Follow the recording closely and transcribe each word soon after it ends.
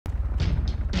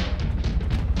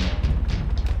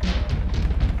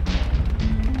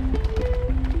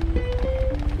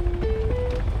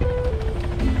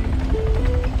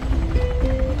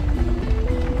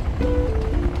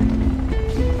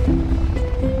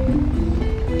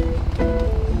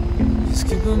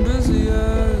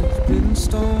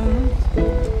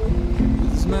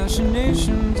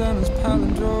machinations and his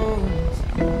palindromes.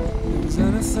 It was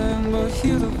anything but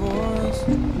hear the voice.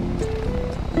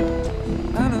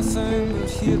 Anything but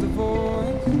hear the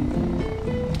voice.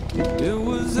 It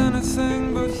was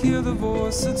anything but hear the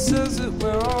voice that says that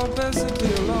we're all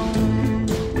basically alone.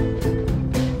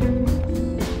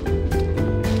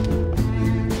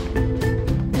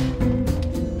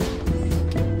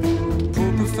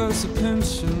 Poor Professor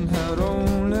Pynchon had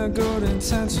only good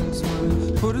intentions when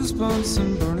he put his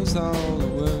Bunsen burners all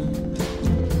away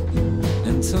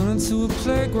and turned into a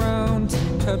playground, a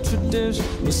petri dish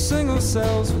where single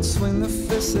cells would swing their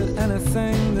fists at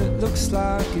anything that looks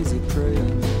like easy prey.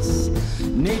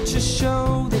 Nature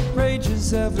show that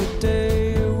rages every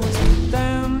day. It was a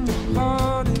damn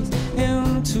party's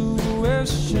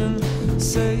intuition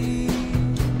say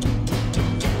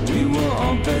we were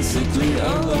all basically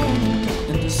alone.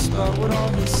 And despite what all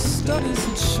his studies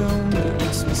had shown, that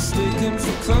it's mistaken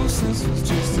for closeness was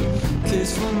just a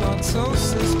case for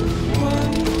mitosis. But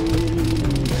when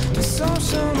the some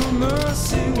shown of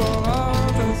mercy while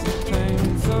others are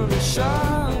painfully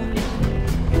shy.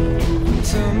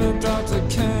 Tell me, doctor,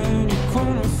 can you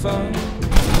quantify?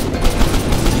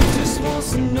 He just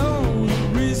wants to know the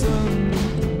reason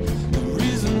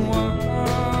why.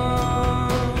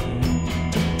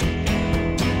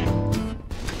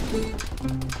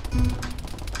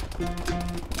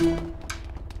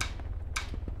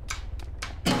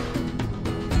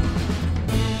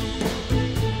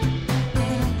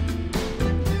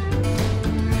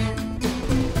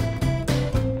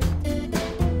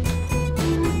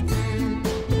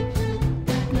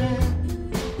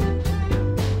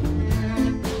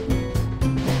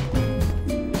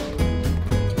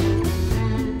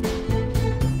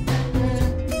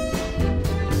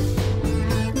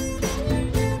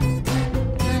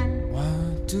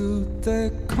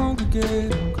 They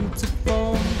congregate in groups of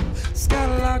four,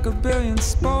 scatter like a billion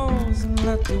spores, and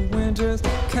let the wind just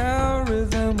carry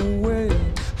them away.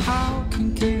 How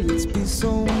can Calyx be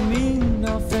so mean?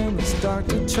 Our famous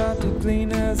doctor tried to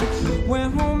glean as it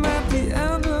went home at the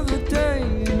end of the day.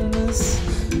 And this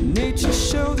nature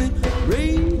show that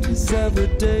rages every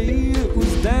day. It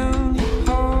was down your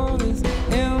heart as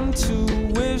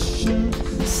intuition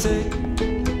say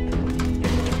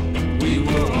we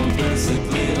were all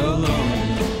basically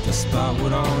alone, despite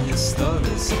what all his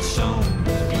studies had shown.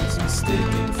 That was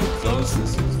mistaken for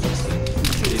closeness. It was just a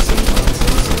case of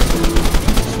mitosis.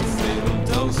 Your fatal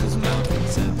doses,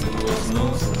 malcontent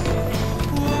osmosis.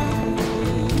 Why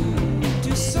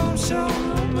do some show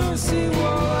no mercy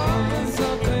while others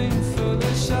are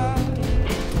painfully shy?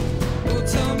 Well,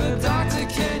 tell me, doctor,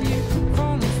 can you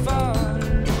quantify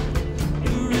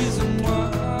the reason why?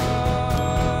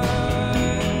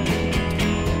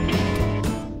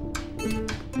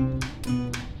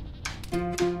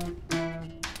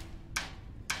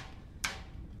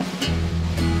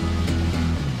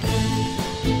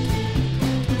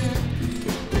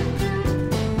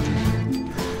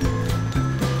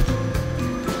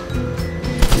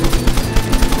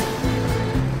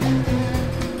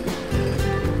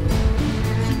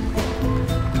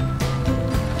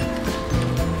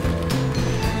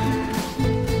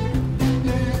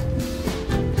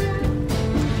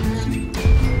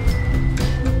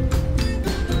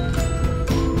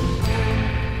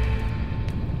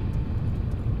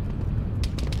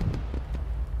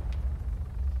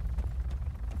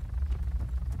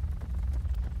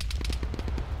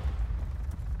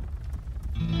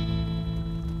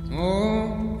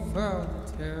 Oh, Father,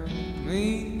 tell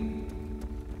me,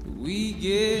 do we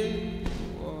get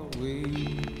what we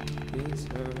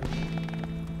deserve?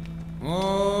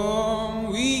 Oh,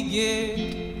 we get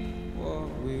what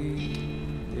we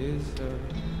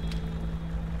deserve.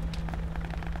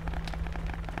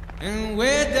 And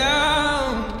where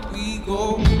down we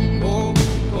go, go,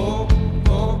 go,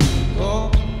 go,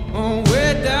 go. Oh,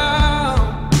 where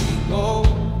down we go,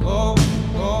 go,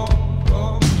 go,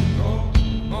 go, go.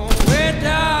 Oh, where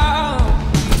down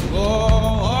we go,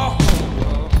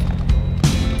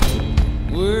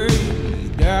 way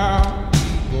down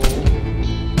we go.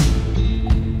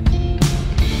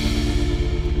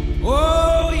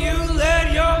 Oh, you let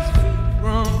your feet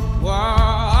run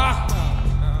wild.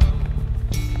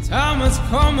 Time has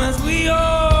come as we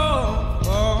all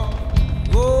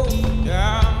go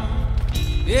down.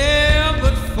 Yeah,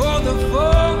 but for the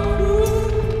fall,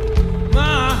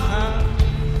 my heart,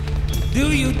 do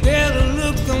you dare to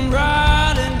look them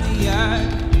right in the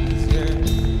eyes? Yeah.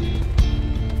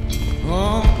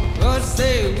 Oh, but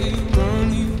say we run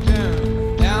you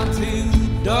down, down to the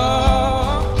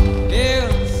dark.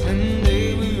 Yes, and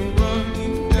they will run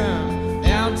you down,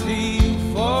 down till you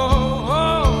fall.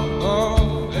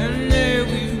 And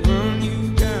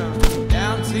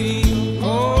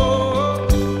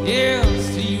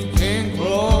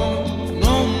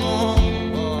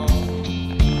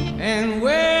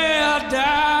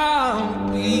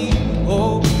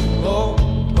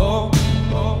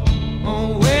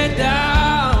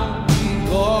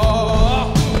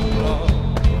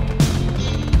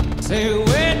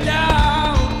way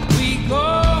down we go.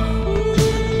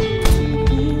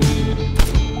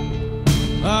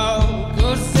 Oh,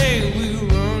 go say we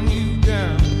run you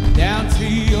down, down to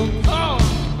your car,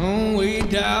 on way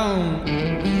down.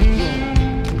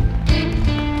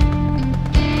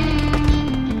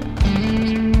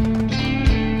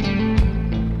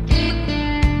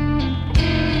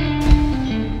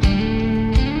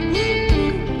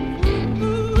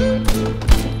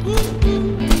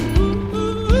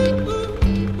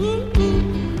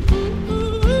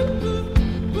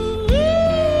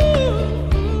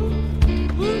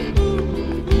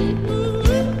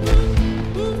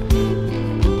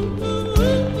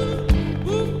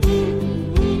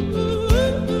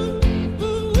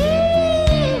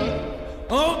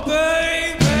 Oh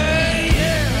baby,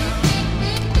 yeah.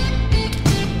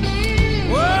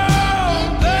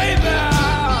 Whoa, baby,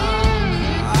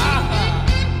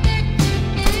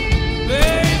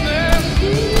 baby,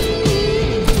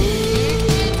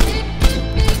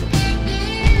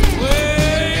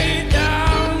 way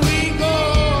down we go.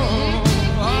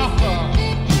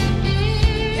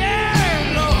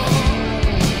 Yeah, Lord.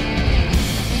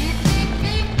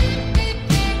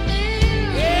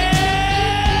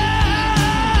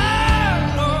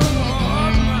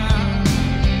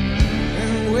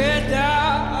 And way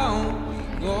down we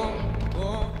go,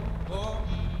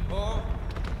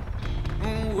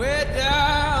 and way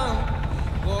down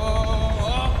we go.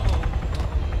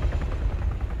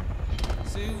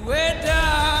 See, way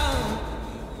down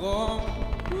we go.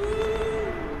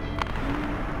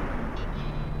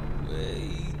 Way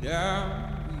down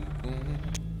we go.